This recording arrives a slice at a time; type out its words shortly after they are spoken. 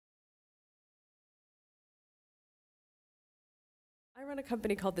I run a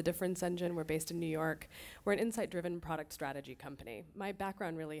company called The Difference Engine. We're based in New York. We're an insight-driven product strategy company. My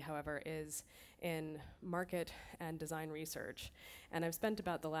background really, however, is in market and design research. And I've spent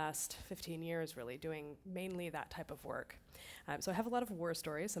about the last 15 years really doing mainly that type of work. So I have a lot of war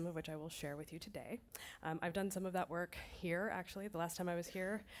stories, some of which I will share with you today. I've done some of that work here, actually. The last time I was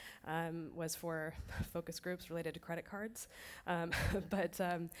here was for focus groups related to credit cards, but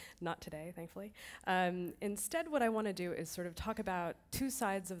not today, thankfully. Instead, what I want to do is sort of talk about two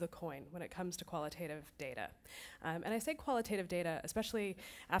sides of the coin when it comes to qualitative data. And I say qualitative data, especially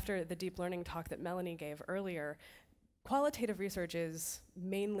after the deep learning talk that Melanie gave earlier. Qualitative research is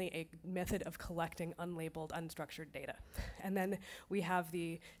mainly a method of collecting unlabeled, unstructured data. And then we have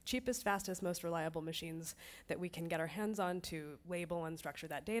the cheapest, fastest, most reliable machines that we can get our hands on to label and structure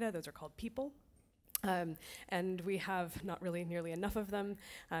that data. Those are called people. And we have not really nearly enough of them.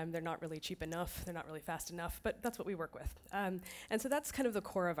 They're not really cheap enough. They're not really fast enough. But that's what we work with. And so that's kind of the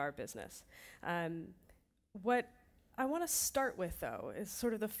core of our business. What I want to start with, though, is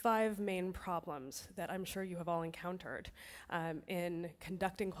sort of the 5 main problems that I'm sure you have all encountered in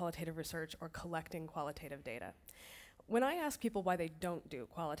conducting qualitative research or collecting qualitative data. When I ask people why they don't do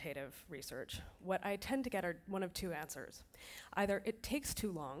qualitative research, what I tend to get are one of 2 answers. Either it takes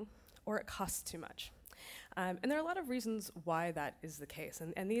too long, or it costs too much. And there are a lot of reasons why that is the case.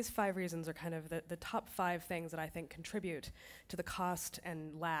 And these 5 reasons are kind of the top 5 things that I think contribute to the cost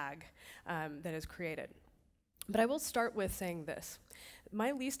and lag that is created. But I will start with saying this.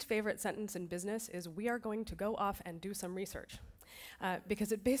 My least favorite sentence in business is, we are going to go off and do some research.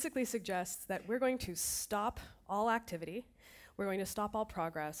 Because it basically suggests that we're going to stop all activity, we're going to stop all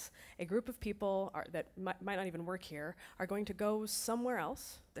progress. A group of people that might not even work here are going to go somewhere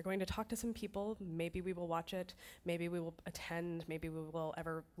else. They're going to talk to some people. Maybe we will watch it. Maybe we will attend. Maybe we will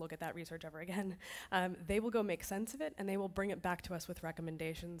ever look at that research ever again. They will go make sense of it, and they will bring it back to us with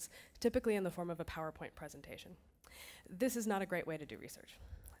recommendations, typically in the form of a PowerPoint presentation. This is not a great way to do research.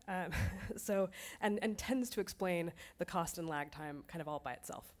 And tends to explain the cost and lag time kind of all by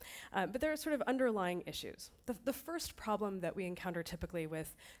itself. But there are sort of underlying issues. The first problem that we encounter typically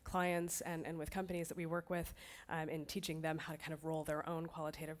with clients and with companies that we work with in teaching them how to kind of roll their own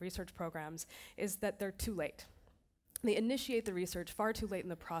qualitative research programs is that they're too late. They initiate the research far too late in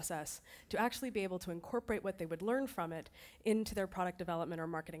the process to actually be able to incorporate what they would learn from it into their product development or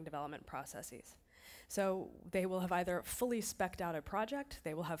marketing development processes. So they will have either fully spec'd out a project,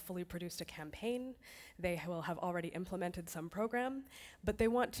 they will have fully produced a campaign, they will have already implemented some program, but they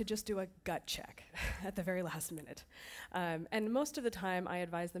want to just do a gut check at the very last minute. And most of the time, I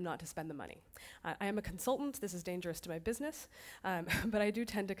advise them not to spend the money. I am a consultant. This is dangerous to my business, but I do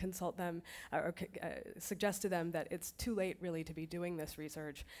tend to consult them or suggest to them that it's too late really to be doing this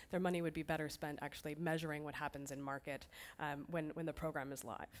research. Their money would be better spent actually measuring what happens in market when the program is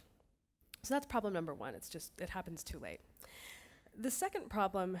live. So that's problem number 1. It happens too late. The second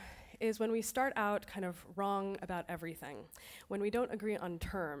problem is when we start out kind of wrong about everything, when we don't agree on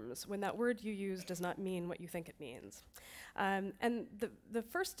terms, when that word you use does not mean what you think it means. And the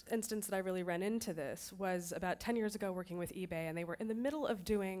first instance that I really ran into this was about 10 years ago working with eBay, and they were in the middle of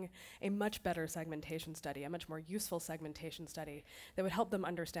doing a much better segmentation study, a much more useful segmentation study that would help them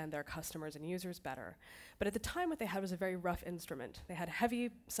understand their customers and users better. But at the time, what they had was a very rough instrument. They had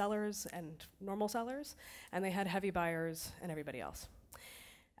heavy sellers and normal sellers, and they had heavy buyers and everybody else.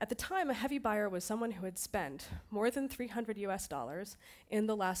 At the time, a heavy buyer was someone who had spent more than $300 US in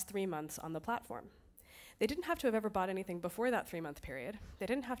the last 3 months on the platform. They didn't have to have ever bought anything before that 3-month period. They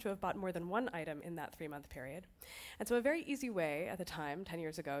didn't have to have bought more than 1 item in that 3-month period. And so a very easy way at the time, 10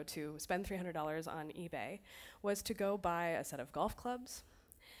 years ago, to spend $300 on eBay was to go buy a set of golf clubs,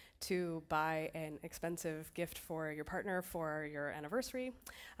 to buy an expensive gift for your partner for your anniversary.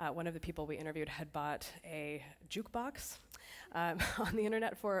 One of the people we interviewed had bought a jukebox on the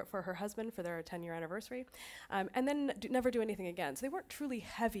internet for her husband for their 10-year anniversary, and then never do anything again. So they weren't truly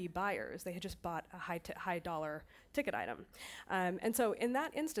heavy buyers. They had just bought a high dollar ticket item. And so in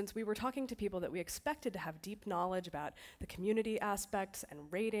that instance, we were talking to people that we expected to have deep knowledge about the community aspects and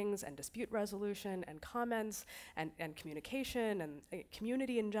ratings and dispute resolution and comments and communication and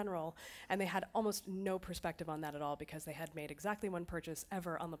community in general, and they had almost no perspective on that at all because they had made exactly 1 purchase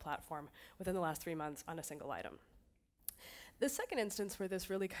ever on the platform within the last 3 months on a single item. The second instance where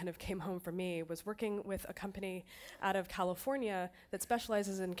this really kind of came home for me was working with a company out of California that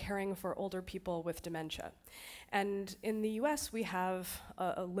specializes in caring for older people with dementia. And in the US, we have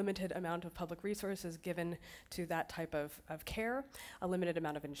a limited amount of public resources given to that type of care, a limited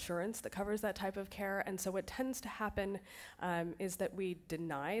amount of insurance that covers that type of care. And so what tends to happen is that we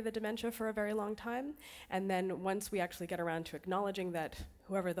deny the dementia for a very long time. And then once we actually get around to acknowledging that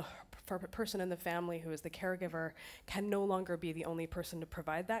whoever the person in the family who is the caregiver can no longer be the only person to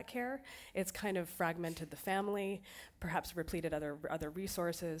provide that care, it's kind of fragmented the family, perhaps repleted other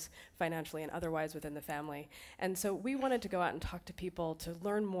resources, financially and otherwise within the family. And so we wanted to go out and talk to people to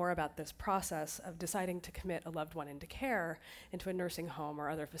learn more about this process of deciding to commit a loved one into care, into a nursing home or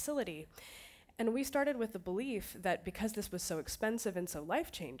other facility. And we started with the belief that because this was so expensive and so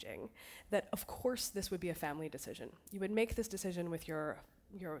life-changing, that of course this would be a family decision. You would make this decision with your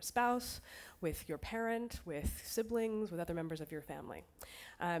spouse, with your parent, with siblings, with other members of your family.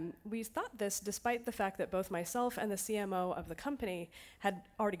 We thought this despite the fact that both myself and the CMO of the company had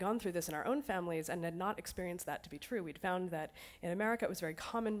already gone through this in our own families and had not experienced that to be true. We'd found that in America it was very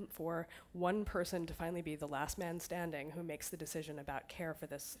common for one person to finally be the last man standing who makes the decision about care for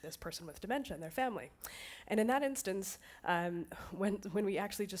this person with dementia and their family. And in that instance, when we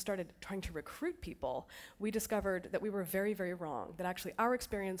actually just started trying to recruit people, we discovered that we were very, very wrong, that actually our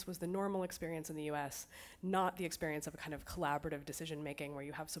experience was the normal experience in the US, not the experience of a kind of collaborative decision-making where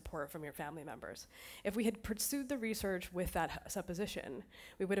you have support from your family members. If we had pursued the research with that supposition,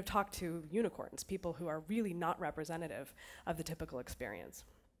 we would have talked to unicorns, people who are really not representative of the typical experience.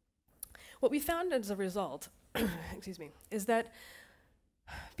 What we found as a result, excuse me, is that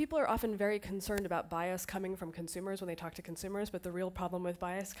people are often very concerned about bias coming from consumers when they talk to consumers, but the real problem with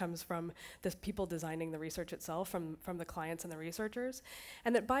bias comes from the people designing the research itself, from the clients and the researchers,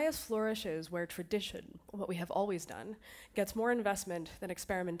 and that bias flourishes where tradition, what we have always done, gets more investment than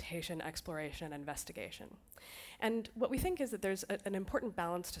experimentation, exploration, and investigation. And what we think is that there's an important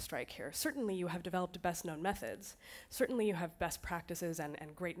balance to strike here. Certainly you have developed best known methods. Certainly you have best practices and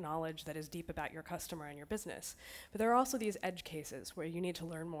great knowledge that is deep about your customer and your business. But there are also these edge cases where you need to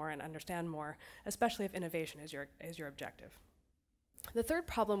learn more and understand more, especially if innovation is your objective. The third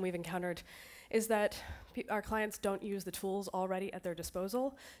problem we've encountered is that our clients don't use the tools already at their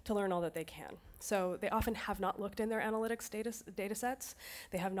disposal to learn all that they can. So they often have not looked in their analytics data sets.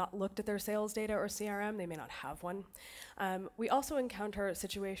 They have not looked at their sales data or CRM. They may not have one. We also encounter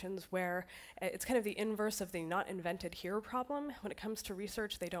situations where it's kind of the inverse of the not invented here problem. When it comes to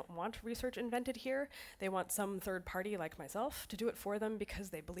research, they don't want research invented here. They want some third party like myself to do it for them because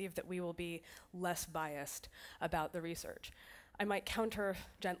they believe that we will be less biased about the research. I might counter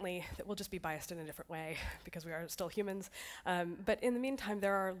gently that we'll just be biased in a different way because we are still humans. But in the meantime,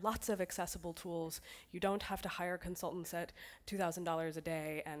 there are lots of accessible tools. You don't have to hire consultants at $2,000 a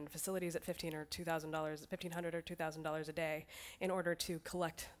day and facilities at $1,500 or $2,000 a day in order to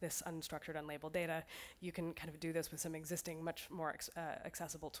collect this unstructured, unlabeled data. You can kind of do this with some existing, much more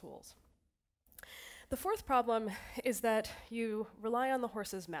accessible tools. The fourth problem is that you rely on the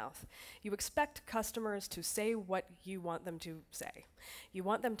horse's mouth. You expect customers to say what you want them to say. You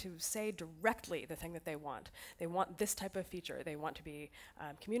want them to say directly the thing that they want. They want this type of feature. They want to be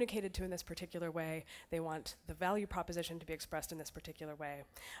communicated to in this particular way. They want the value proposition to be expressed in this particular way.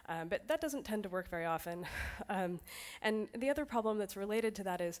 But that doesn't tend to work very often. And the other problem that's related to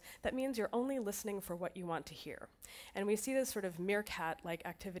that is that means you're only listening for what you want to hear. And we see this sort of meerkat-like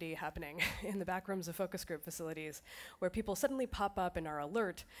activity happening in the back rooms of focus group facilities where people suddenly pop up and are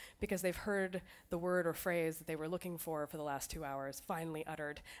alert because they've heard the word or phrase that they were looking for the last 2 hours finally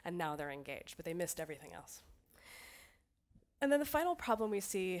uttered, and now they're engaged, but they missed everything else. And then the final problem we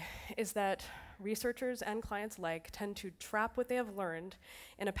see is that researchers and clients alike tend to trap what they have learned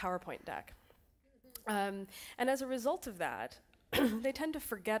in a PowerPoint deck. And as a result of that, they tend to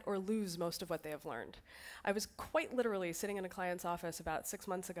forget or lose most of what they have learned. I was quite literally sitting in a client's office about 6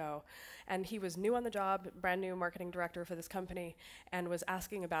 months ago, and he was new on the job, brand new marketing director for this company, and was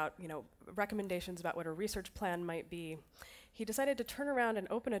asking about, recommendations about what a research plan might be. He decided to turn around and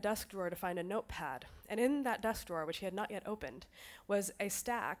open a desk drawer to find a notepad. And in that desk drawer, which he had not yet opened, was a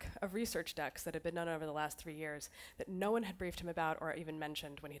stack of research decks that had been done over the last 3 years that no one had briefed him about or even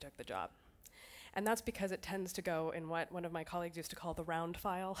mentioned when he took the job. And that's because it tends to go in what one of my colleagues used to call the round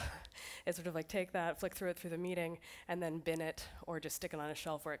file. It's sort of like take that, flick through it through the meeting, and then bin it, or just stick it on a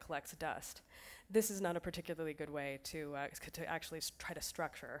shelf where it collects dust. This is not a particularly good way to actually try to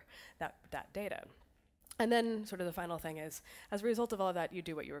structure that data. And then sort of the final thing is, as a result of all of that, you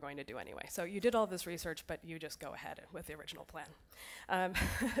do what you were going to do anyway. So you did all this research, but you just go ahead with the original plan.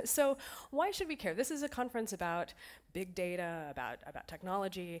 So why should we care? This is a conference about big data, about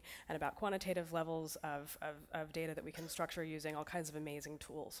technology, and about quantitative levels of data that we can structure using all kinds of amazing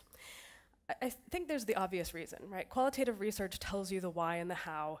tools. I think there's the obvious reason, right? Qualitative research tells you the why and the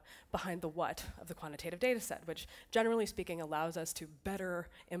how behind the what of the quantitative data set, which generally speaking allows us to better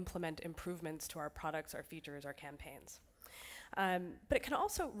implement improvements to our products, our features, our campaigns. But it can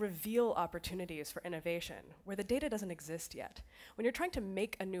also reveal opportunities for innovation where the data doesn't exist yet. When you're trying to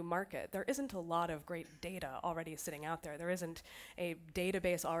make a new market, there isn't a lot of great data already sitting out there. There isn't a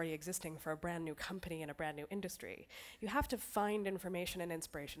database already existing for a brand new company in a brand new industry. You have to find information and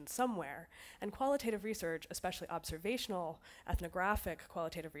inspiration somewhere. And qualitative research, especially observational, ethnographic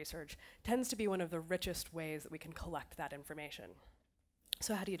qualitative research, tends to be one of the richest ways that we can collect that information.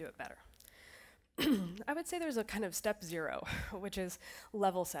 So how do you do it better? I would say there's a kind of step 0, which is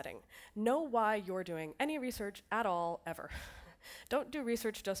level setting. Know why you're doing any research at all, ever. Don't do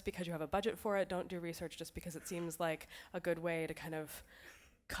research just because you have a budget for it. Don't do research just because it seems like a good way to kind of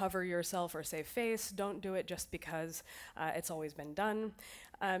cover yourself or save face. Don't do it just because it's always been done.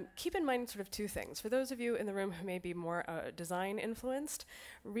 Keep in mind sort of 2 things. For those of you in the room who may be more design influenced,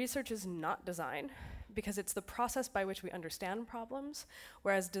 research is not design, because it's the process by which we understand problems,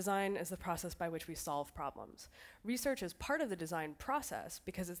 whereas design is the process by which we solve problems. Research is part of the design process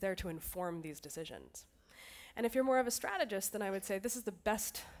because it's there to inform these decisions. And if you're more of a strategist, then I would say this is the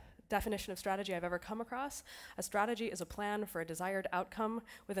best definition of strategy I've ever come across. A strategy is a plan for a desired outcome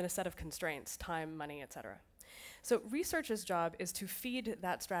within a set of constraints, time, money, etc. So research's job is to feed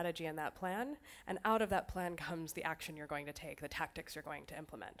that strategy and that plan, and out of that plan comes the action you're going to take, the tactics you're going to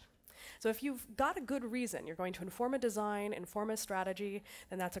implement. So if you've got a good reason, you're going to inform a design, inform a strategy,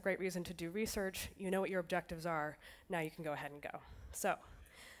 then that's a great reason to do research. You know what your objectives are. Now you can go ahead and go. So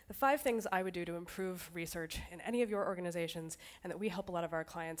the 5 things I would do to improve research in any of your organizations, and that we help a lot of our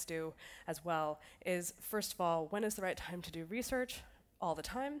clients do as well, is first of all, when is the right time to do research? All the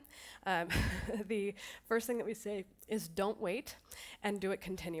time. The first thing that we say is don't wait, and do it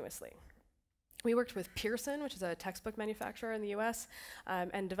continuously. We worked with Pearson, which is a textbook manufacturer in the US,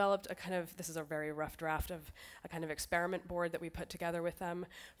 and developed a kind of, this is a very rough draft of a kind of experiment board that we put together with them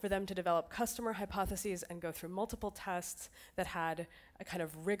for them to develop customer hypotheses and go through multiple tests that had a kind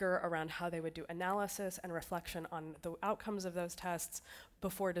of rigor around how they would do analysis and reflection on the outcomes of those tests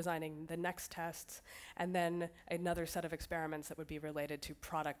before designing the next tests, and then another set of experiments that would be related to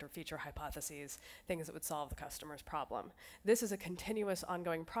product or feature hypotheses, things that would solve the customer's problem. This is a continuous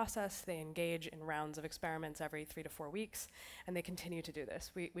ongoing process. They engage in rounds of experiments every 3 to 4 weeks, and they continue to do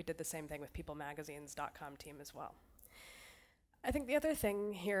this. We did the same thing with peoplemagazines.com team as well. I think the other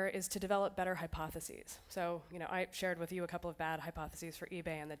thing here is to develop better hypotheses. So, I shared with you a couple of bad hypotheses for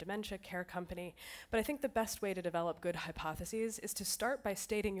eBay and the dementia care company, but I think the best way to develop good hypotheses is to start by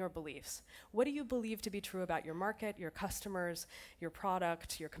stating your beliefs. What do you believe to be true about your market, your customers, your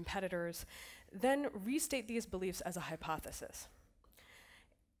product, your competitors? Then restate these beliefs as a hypothesis.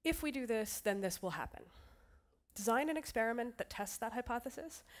 If we do this, then this will happen. Design an experiment that tests that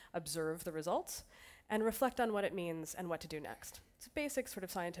hypothesis, observe the results, and reflect on what it means and what to do next. It's a basic sort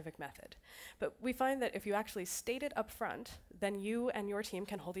of scientific method. But we find that if you actually state it up front, then you and your team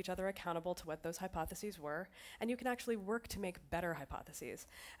can hold each other accountable to what those hypotheses were, and you can actually work to make better hypotheses,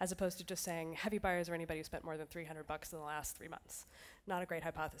 as opposed to just saying, heavy buyers are anybody who spent more than $300 in the last 3 months. Not a great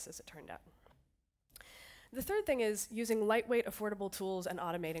hypothesis, it turned out. The third thing is using lightweight, affordable tools and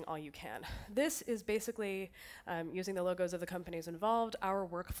automating all you can. This is basically, using the logos of the companies involved, our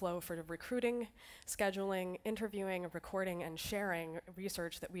workflow for recruiting, scheduling, interviewing, recording, and sharing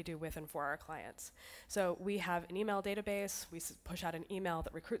research that we do with and for our clients. So we have an email database. We push out an email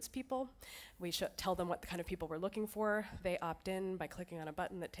that recruits people. We tell them what the kind of people we're looking for. They opt in by clicking on a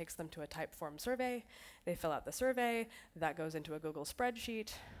button that takes them to a type form survey. They fill out the survey. That goes into a Google spreadsheet.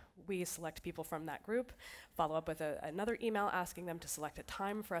 We select people from that group, follow up with another email asking them to select a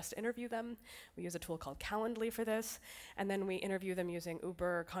time for us to interview them. We use a tool called Calendly for this, and then we interview them using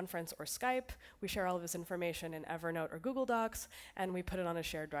Uber, Conference, or Skype. We share all of this information in Evernote or Google Docs, and we put it on a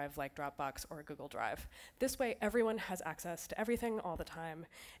shared drive like Dropbox or Google Drive. This way, everyone has access to everything all the time,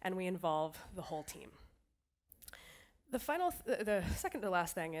 and we involve the whole team. The second to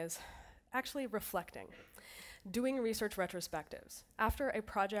last thing is actually reflecting. Doing research retrospectives. After a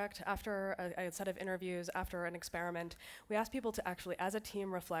project, after a set of interviews, after an experiment, we ask people to actually, as a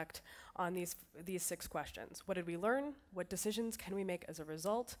team, reflect on these 6 questions. What did we learn? What decisions can we make as a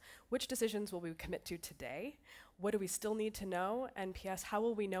result? Which decisions will we commit to today? What do we still need to know? And P.S., how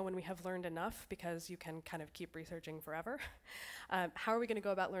will we know when we have learned enough? Because you can kind of keep researching forever. How are we going to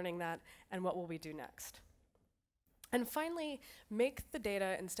go about learning that? And what will we do next? And finally, make the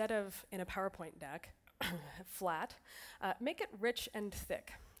data, instead of in a PowerPoint deck, flat, make it rich and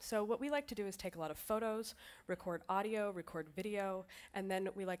thick. So what we like to do is take a lot of photos, record audio, record video, and then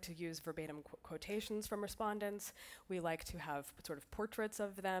we like to use verbatim quotations from respondents. We like to have sort of portraits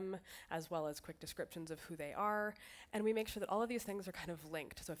of them, as well as quick descriptions of who they are. And we make sure that all of these things are kind of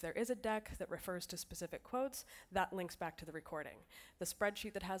linked. So if there is a deck that refers to specific quotes, that links back to the recording. The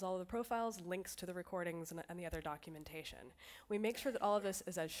spreadsheet that has all of the profiles links to the recordings and the other documentation. We make sure that all of this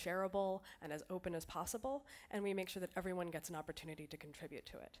is as shareable and as open as possible, and we make sure that everyone gets an opportunity to contribute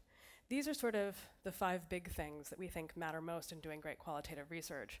to it. These are sort of the 5 big things that we think matter most in doing great qualitative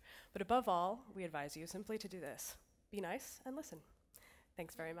research. But above all, we advise you simply to do this. Be nice and listen.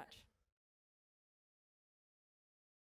 Thanks very much.